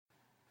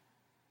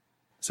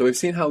So we've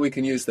seen how we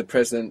can use the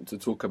present to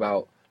talk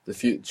about the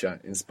future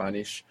in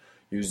Spanish,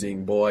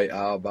 using voy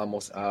a,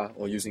 vamos a,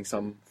 or using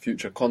some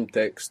future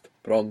context,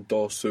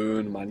 pronto,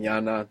 soon,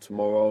 mañana,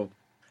 tomorrow,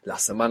 la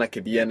semana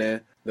que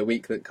viene, the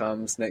week that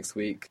comes, next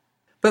week.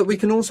 But we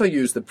can also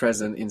use the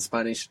present in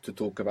Spanish to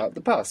talk about the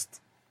past,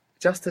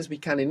 just as we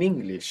can in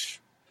English.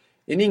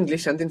 In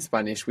English and in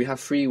Spanish, we have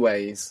three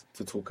ways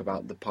to talk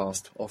about the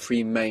past, or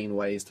three main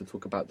ways to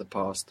talk about the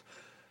past.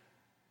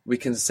 We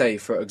can say,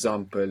 for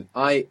example,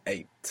 I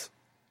ate.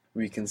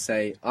 We can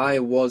say, I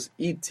was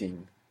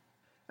eating.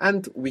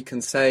 And we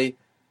can say,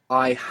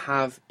 I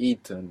have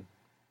eaten.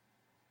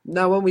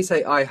 Now, when we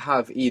say I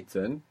have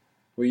eaten,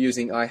 we're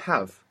using I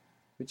have,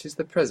 which is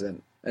the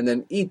present. And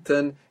then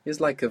eaten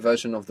is like a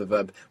version of the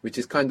verb, which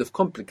is kind of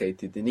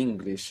complicated in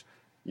English.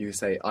 You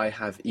say, I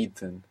have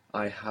eaten,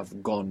 I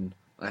have gone,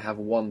 I have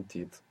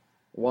wanted.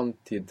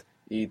 Wanted,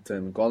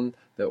 eaten, gone,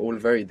 they're all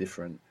very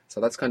different. So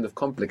that's kind of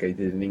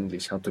complicated in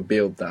English, how to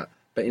build that.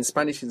 But in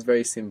Spanish, it's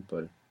very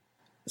simple.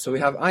 So we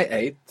have I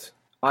ate,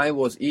 I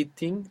was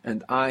eating,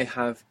 and I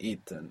have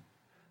eaten.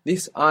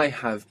 This I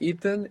have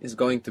eaten is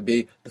going to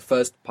be the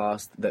first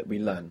past that we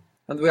learn.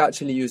 And we're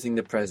actually using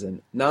the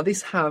present. Now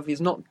this have is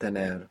not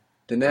tener.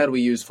 Tener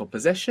we use for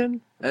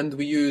possession, and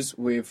we use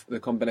with the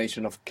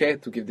combination of que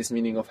to give this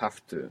meaning of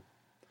have to.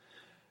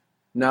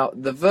 Now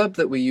the verb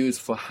that we use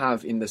for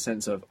have in the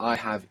sense of I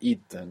have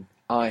eaten,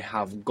 I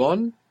have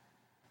gone,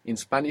 in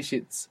Spanish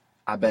it's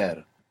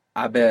haber.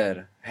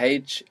 Haber,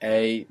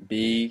 H-A-B-E-R.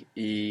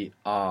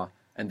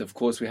 And of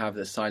course we have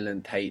the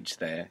silent H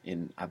there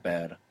in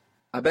haber.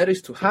 Haber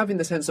is to have in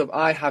the sense of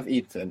I have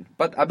eaten,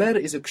 but haber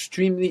is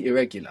extremely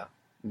irregular.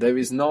 There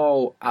is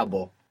no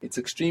abo. It's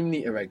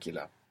extremely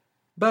irregular.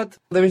 But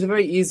there is a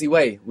very easy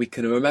way we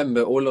can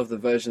remember all of the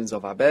versions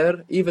of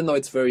haber, even though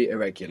it's very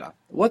irregular.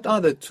 What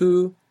are the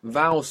two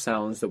vowel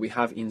sounds that we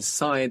have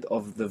inside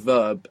of the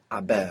verb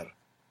haber?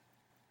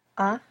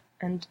 A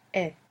and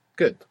E.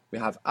 Good. We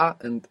have a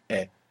and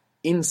e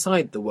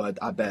inside the word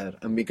haber,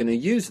 and we're going to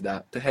use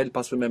that to help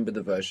us remember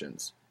the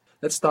versions.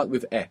 Let's start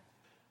with e.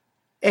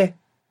 E,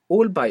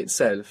 all by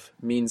itself,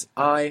 means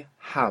I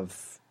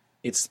have.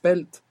 It's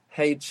spelled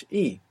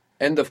H-E.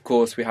 And of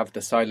course we have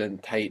the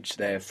silent H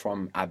there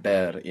from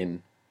haber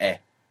in e,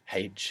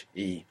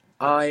 H-E.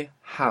 I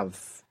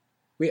have.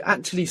 We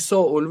actually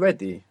saw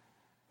already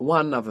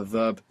one other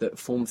verb that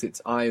forms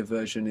its I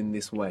version in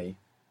this way.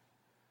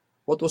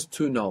 What was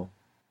to know?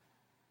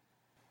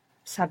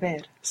 Saber.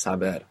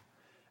 Saber.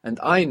 And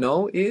I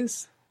know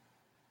is?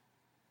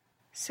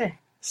 Se.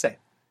 Se.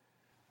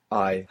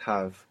 I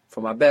have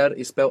from haber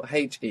is spelled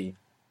H-E.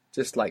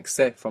 Just like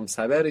se from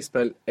saber is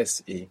spelled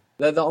S-E.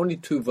 They're the only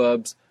two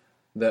verbs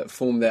that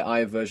form their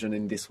I version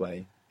in this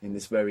way, in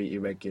this very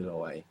irregular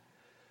way.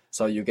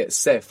 So you get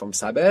se from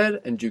saber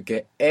and you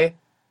get e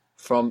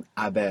from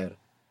haber.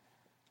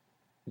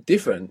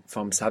 Different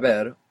from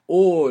saber,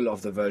 all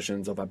of the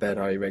versions of haber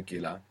are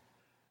irregular.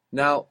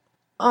 Now,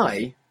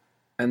 I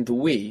and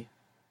we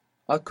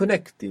are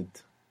connected.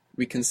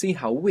 We can see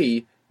how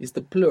we is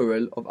the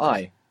plural of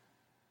I,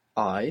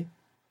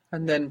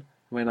 and then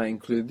when I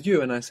include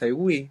you and I say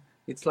we,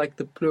 it's like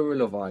the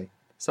plural of I.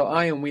 So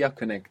I and we are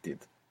connected.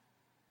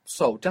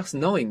 So just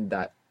knowing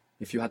that,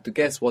 if you had to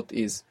guess what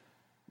is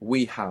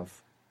we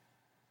have,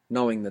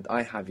 knowing that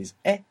I have is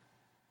e,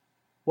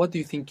 what do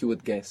you think you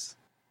would guess?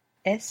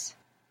 Es.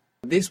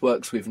 This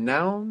works with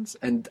nouns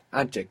and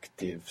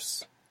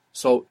adjectives.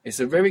 So it's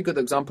a very good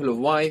example of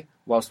why,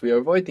 whilst we are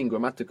avoiding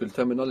grammatical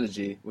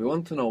terminology, we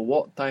want to know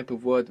what type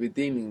of word we're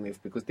dealing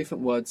with, because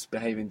different words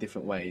behave in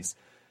different ways.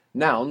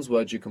 Nouns,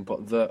 words you can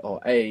put the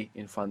or a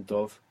in front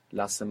of,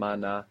 la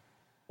semana,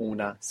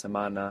 una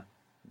semana,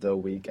 the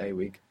week, a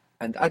week.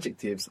 And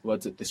adjectives,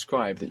 words that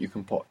describe, that you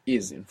can put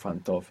is in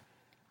front of,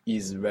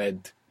 is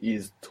red,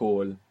 is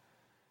tall.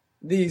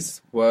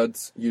 These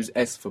words use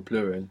s for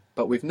plural,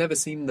 but we've never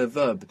seen the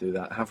verb do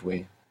that, have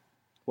we?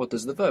 What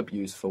does the verb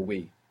use for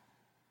we?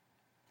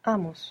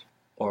 Amos.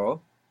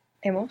 Or?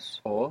 Hemos.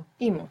 Or?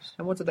 Imos.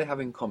 And what do they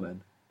have in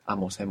common?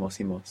 Amos, hemos,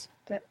 imos.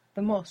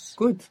 The mos.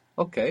 Good,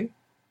 okay.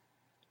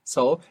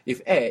 So,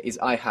 if e is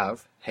I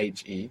have,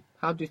 H-E,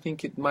 how do you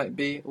think it might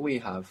be we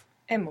have?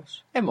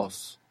 Hemos.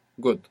 Hemos.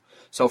 Good.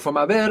 So from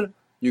haber,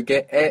 you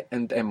get e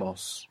and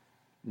hemos.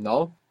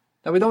 No?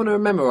 Now we don't want to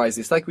memorize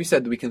this. Like we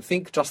said, we can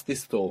think just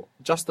this thought.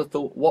 Just the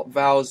thought, what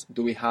vowels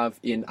do we have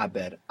in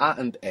haber? A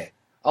and e.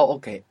 Oh,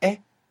 okay. E.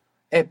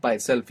 E by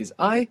itself is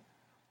I.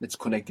 It's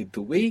connected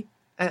to we. E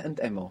and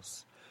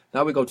hemos.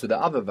 Now we go to the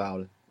other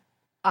vowel.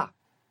 A.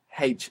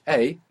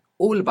 H-A.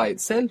 All by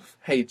itself.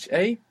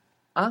 H-A.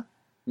 A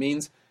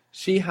means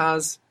she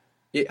has,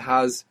 it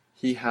has,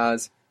 he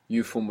has,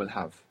 you will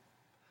have.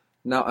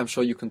 Now I'm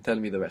sure you can tell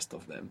me the rest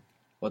of them.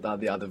 What are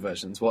the other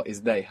versions? What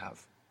is they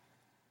have?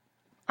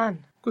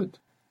 An. Good.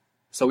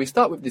 So we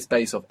start with this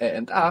base of e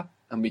and a,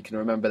 and we can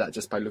remember that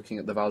just by looking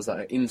at the vowels that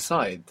are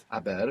inside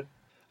haber,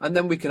 and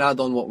then we can add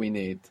on what we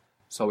need.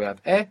 So we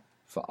have e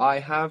for I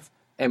have,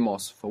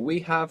 hemos for we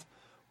have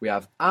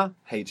a,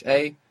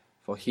 H-A,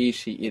 for he,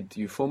 she, it,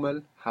 you,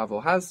 have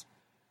or has.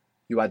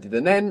 You added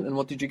an n, and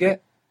what did you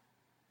get?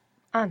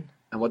 Han.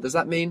 And what does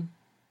that mean?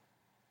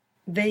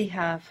 They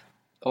have.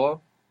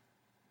 Or?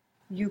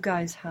 You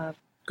guys have.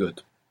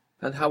 Good.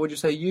 And how would you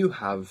say you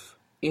have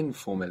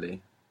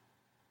informally?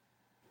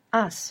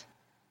 Us.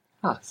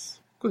 Us.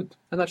 Good.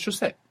 And that's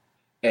just it.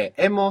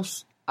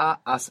 Hemos, a,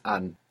 as,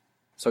 an.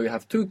 So you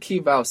have two key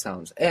vowel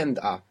sounds, e and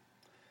a.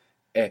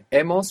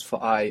 Hemos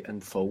for I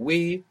and for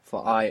we,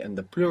 for I and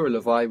the plural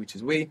of I, which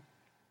is we.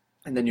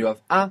 And then you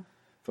have a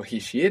for he,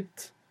 she,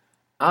 it.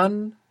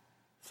 An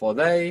for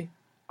they,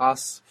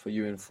 us for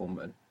you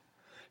informal.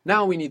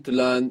 Now we need to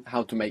learn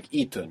how to make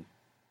eaten,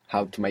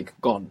 how to make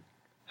gone,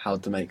 how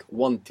to make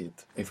wanted.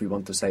 If we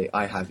want to say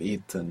I have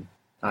eaten,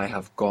 I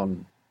have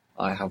gone,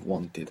 I have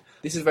wanted.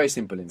 This is very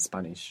simple in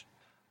Spanish.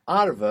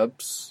 Our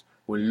verbs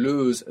will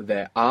lose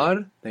their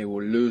ar, they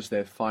will lose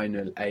their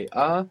final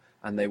ar,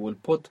 and they will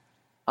put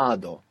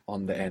ado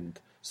on the end.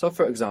 So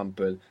for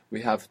example,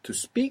 we have to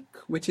speak,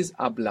 which is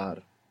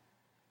hablar.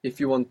 If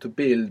you want to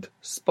build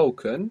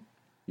spoken,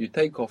 you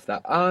take off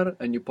that ar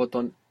and you put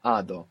on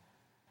ado.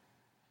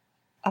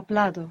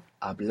 Hablado.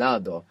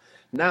 Hablado.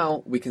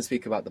 Now we can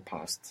speak about the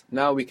past.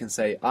 Now we can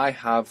say I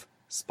have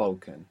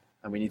spoken.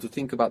 And we need to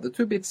think about the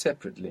two bits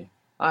separately.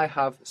 I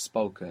have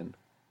spoken.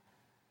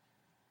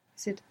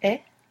 Is it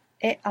he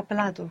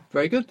hablado.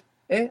 Very good.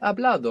 He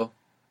hablado.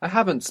 I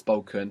haven't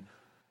spoken.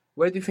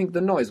 Where do you think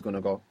the no is going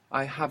to go?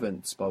 I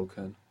haven't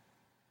spoken.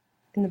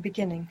 In the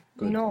beginning.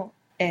 Good. No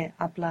he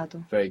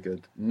hablado. Very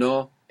good.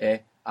 No he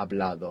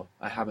hablado.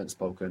 I haven't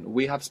spoken.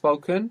 We have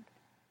spoken.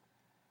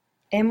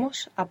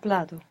 Hemos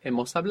hablado.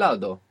 Hemos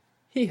hablado.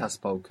 He has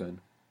spoken.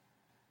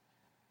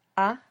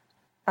 Ha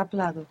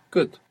hablado.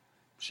 Good.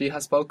 She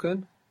has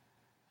spoken.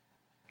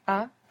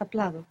 Ha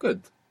hablado.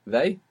 Good.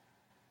 They.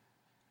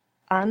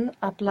 Han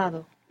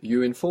hablado.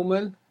 You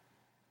informal.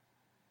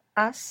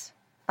 Has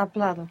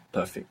hablado.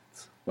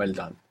 Perfect. Well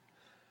done.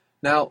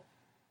 Now,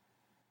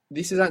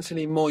 this is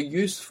actually more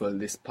useful,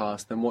 this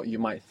past, than what you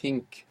might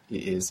think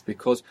it is,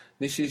 because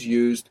this is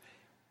used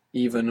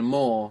even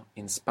more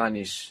in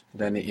Spanish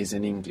than it is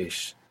in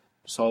English.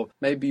 So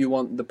maybe you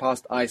want the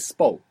past I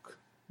spoke,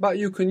 but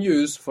you can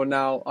use for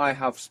now I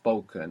have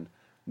spoken.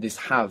 This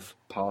have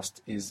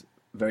past is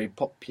very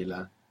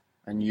popular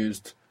and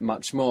used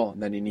much more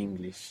than in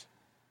English.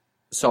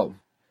 So,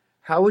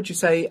 how would you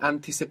say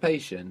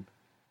anticipation?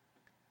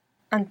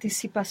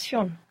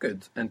 Anticipación.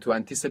 Good. And to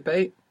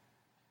anticipate?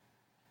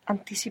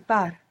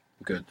 Anticipar.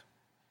 Good.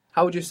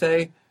 How would you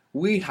say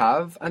we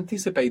have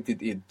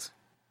anticipated it?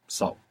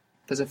 So,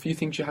 there's a few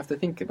things you have to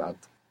think about.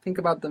 Think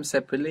about them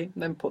separately,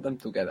 then put them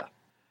together.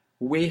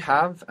 We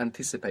have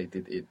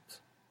anticipated it.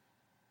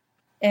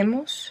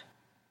 Hemos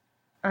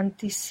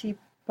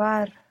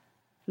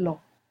anticiparlo.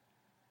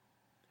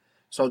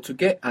 So to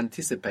get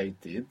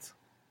anticipated,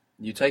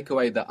 you take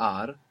away the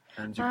ar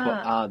and you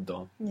put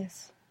ado.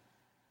 Yes.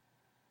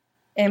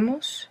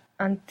 Hemos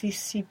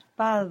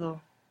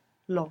anticipado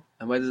lo.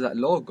 And where does that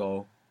lo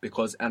go?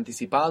 Because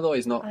anticipado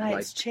is not like...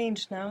 It's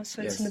changed now,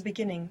 so it's in Yes. the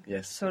beginning.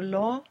 Yes. So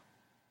lo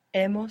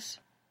hemos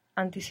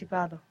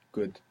anticipado.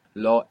 Good.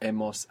 Lo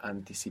hemos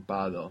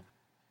anticipado.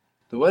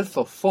 The word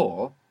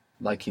for,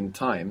 like in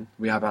time,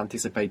 we have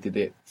anticipated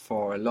it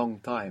for a long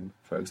time,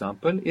 for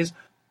example, is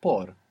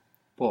por.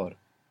 Por.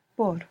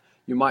 Por.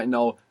 You might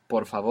know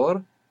por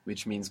favor,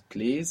 which means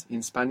please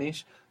in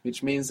Spanish,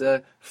 which means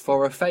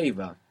for a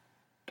favor.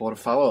 Por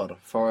favor,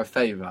 for a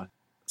favor.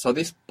 So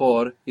this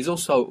por is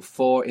also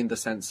for in the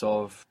sense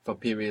of for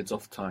periods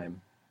of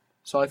time.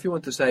 So if you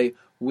want to say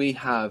we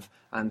have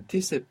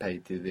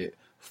anticipated it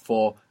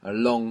for a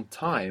long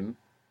time,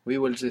 we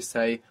will just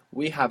say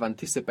we have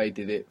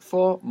anticipated it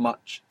for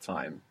much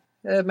time.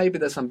 Maybe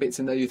there's some bits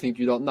in there you think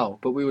you don't know,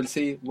 but we will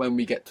see when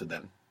we get to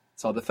them.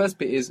 So the first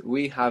bit is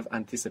we have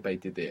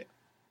anticipated it.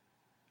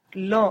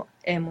 Lo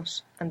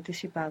hemos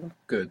anticipado.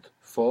 Good.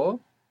 For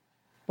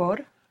Por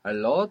a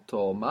lot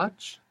or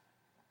much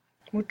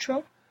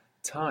mucho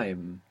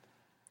time.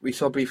 We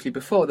saw briefly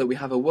before that we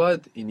have a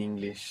word in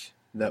English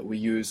that we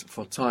use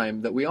for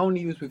time that we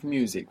only use with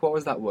music. What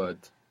was that word?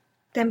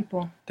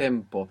 tempo.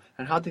 Tempo.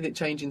 And how did it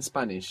change in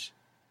Spanish?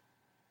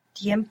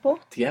 Tiempo.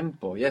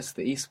 Tiempo. Yes,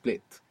 the E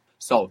split.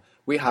 So,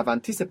 we have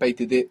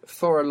anticipated it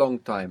for a long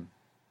time.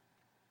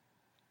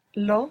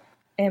 Lo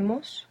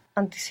hemos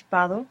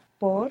anticipado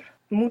por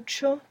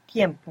mucho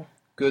tiempo.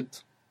 Good.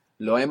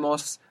 Lo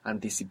hemos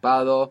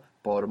anticipado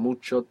por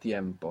mucho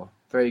tiempo.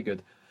 Very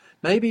good.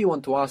 Maybe you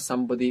want to ask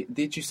somebody,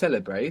 did you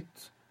celebrate?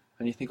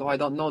 And you think, oh, I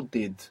don't know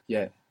did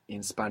yet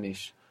in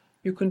Spanish.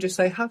 You can just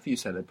say, have you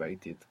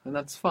celebrated? And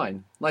that's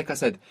fine. Like I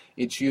said,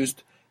 it's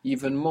used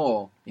even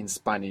more in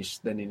Spanish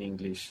than in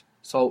English.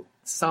 So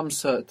some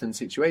certain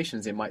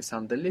situations it might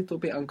sound a little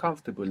bit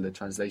uncomfortable, the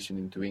translation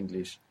into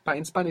English. But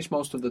in Spanish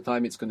most of the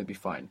time it's going to be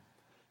fine.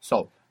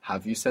 So,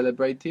 have you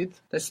celebrated?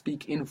 Let's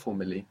speak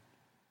informally.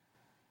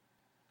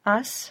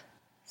 Has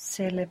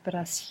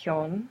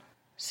celebración.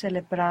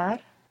 Celebrar.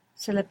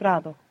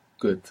 Celebrado.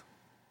 Good.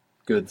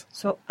 Good.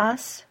 So,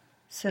 has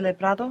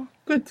celebrado.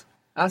 Good.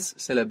 Has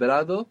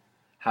celebrado?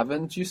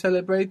 Haven't you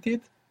celebrated?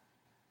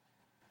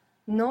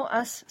 No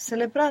has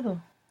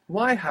celebrado.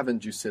 Why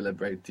haven't you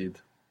celebrated?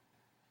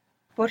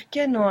 ¿Por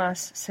qué no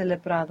has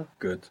celebrado?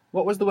 Good.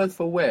 What was the word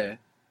for where?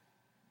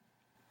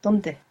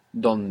 ¿Dónde?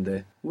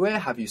 Donde. Where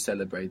have you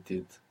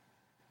celebrated?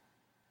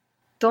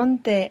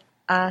 ¿Dónde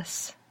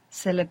has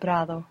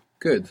celebrado?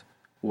 Good.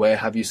 Where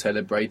have you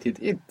celebrated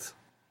it?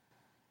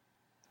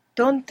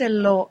 ¿Dónde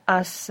lo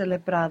has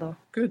celebrado?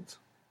 Good.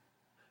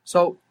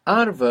 So,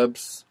 are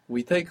verbs,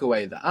 we take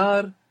away the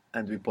are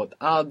and we put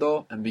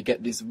ado and we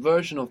get this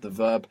version of the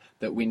verb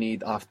that we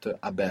need after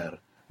haber,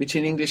 which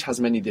in English has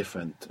many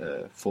different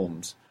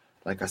forms.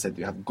 Like I said,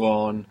 you have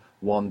gone,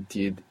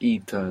 wanted,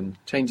 eaten,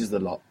 changes a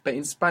lot. But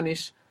in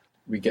Spanish,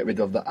 we get rid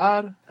of the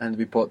are and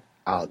we put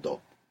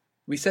ado.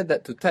 We said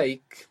that to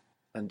take,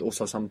 and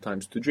also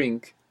sometimes to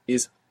drink,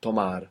 is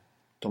tomar.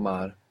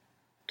 Tomar.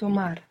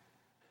 Tomar.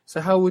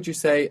 So how would you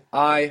say,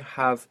 I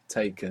have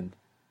taken?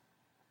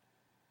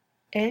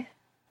 He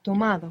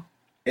tomado.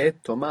 He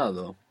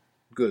tomado.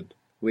 Good.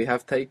 We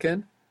have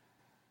taken?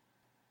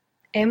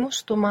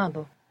 Hemos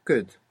tomado.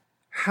 Good.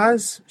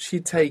 Has she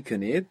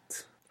taken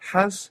it?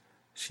 Has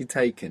she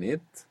taken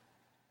it?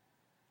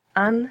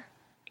 Han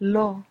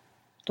lo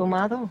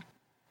tomado.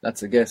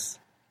 That's a guess.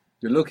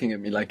 You're looking at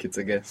me like it's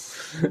a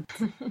guess.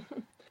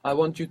 I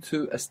want you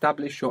to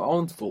establish your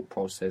own thought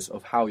process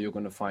of how you're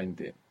going to find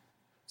it.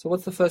 So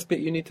what's the first bit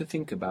you need to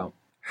think about?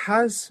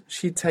 Has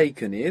she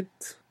taken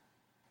it?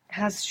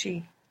 Has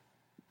she?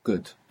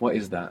 Good. What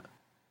is that?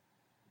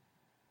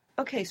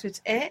 Okay, so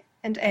it's e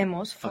and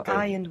hemos for Okay.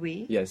 I and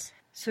we. Yes.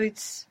 So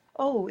it's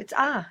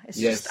a. It's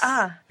Yes. just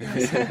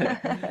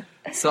a.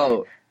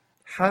 So,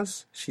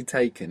 has she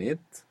taken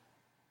it?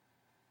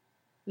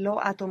 Lo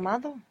ha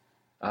tomado.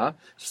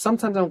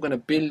 Sometimes I'm going to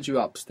build you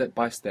up step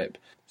by step.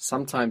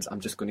 Sometimes I'm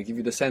just going to give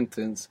you the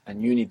sentence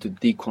and you need to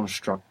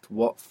deconstruct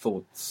what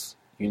thoughts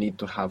you need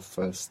to have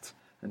first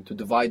and to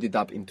divide it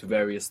up into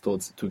various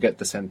thoughts to get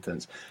the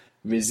sentence,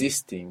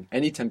 resisting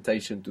any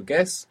temptation to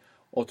guess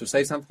or to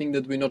say something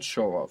that we're not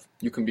sure of.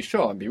 You can be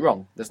sure and be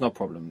wrong. There's no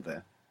problem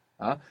there.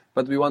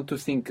 But we want to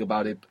think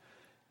about it,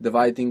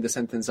 dividing the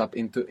sentence up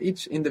into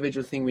each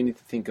individual thing we need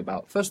to think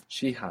about. First,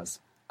 she has.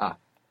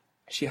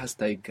 She has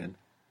taken.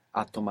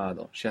 Ha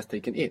tomado. She has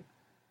taken it.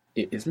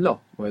 It is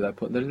lo. Where did I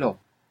put the lo?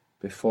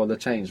 Before the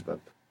change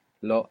verb.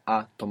 Lo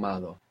ha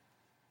tomado.